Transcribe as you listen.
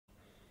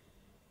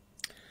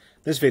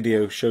This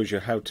video shows you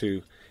how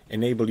to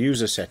enable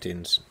user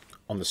settings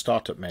on the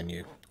startup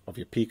menu of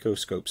your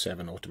PicoScope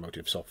 7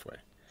 automotive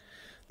software.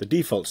 The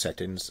default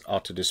settings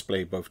are to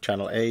display both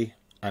channel A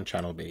and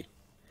channel B.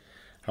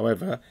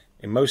 However,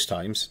 in most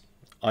times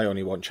I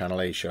only want channel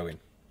A showing.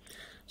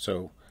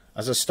 So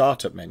as a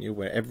startup menu,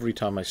 where every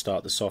time I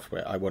start the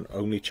software I want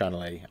only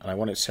channel A, and I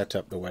want it set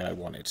up the way I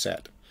want it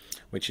set,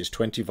 which is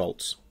 20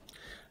 volts,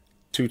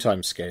 2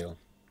 times scale,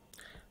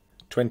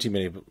 20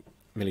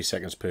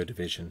 milliseconds per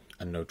division,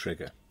 and no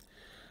trigger.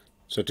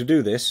 So to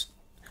do this,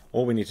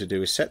 all we need to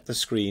do is set the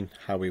screen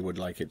how we would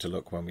like it to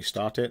look when we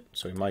start it.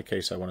 So in my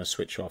case I want to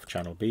switch off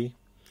channel B.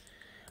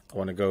 I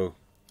want to go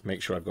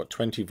make sure I've got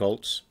 20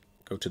 volts,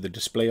 go to the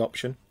display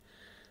option,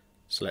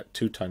 select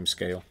 2 times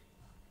scale,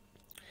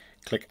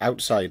 click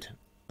outside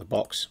the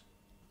box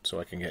so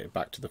I can get it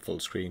back to the full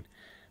screen.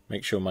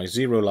 Make sure my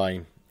 0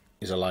 line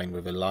is aligned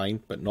with a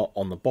line but not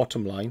on the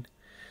bottom line,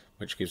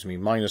 which gives me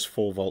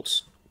 -4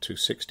 volts to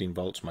 16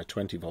 volts, my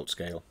 20 volt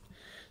scale.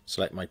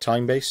 Select my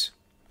time base,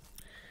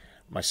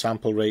 my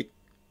sample rate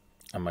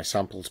and my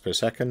samples per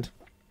second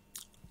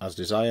as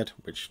desired,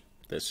 which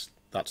that's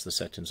the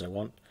settings I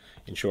want.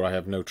 Ensure I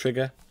have no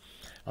trigger,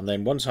 and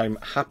then once I'm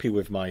happy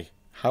with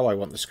how I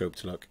want the scope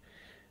to look,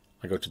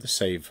 I go to the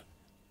save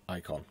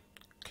icon.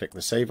 Click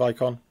the save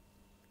icon,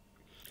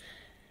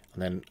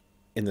 and then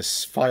in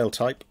this file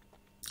type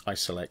I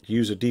select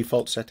user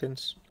default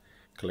settings,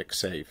 click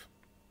save.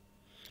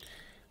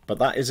 But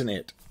that isn't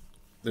it.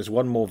 There's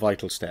one more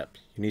vital step.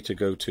 You need to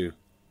go to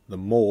the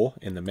more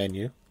in the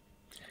menu,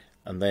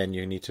 and then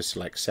you need to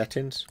select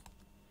settings,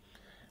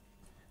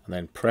 and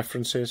then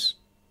preferences,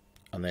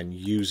 and then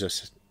user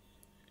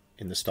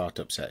in the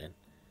startup setting.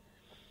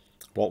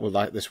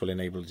 What this will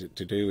enable it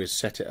to do is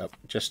set it up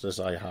just as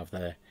I have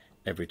there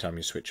every time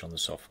you switch on the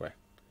software.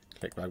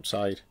 Click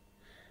outside,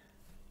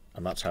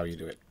 and that's how you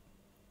do it.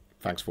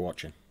 Thanks for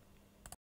watching.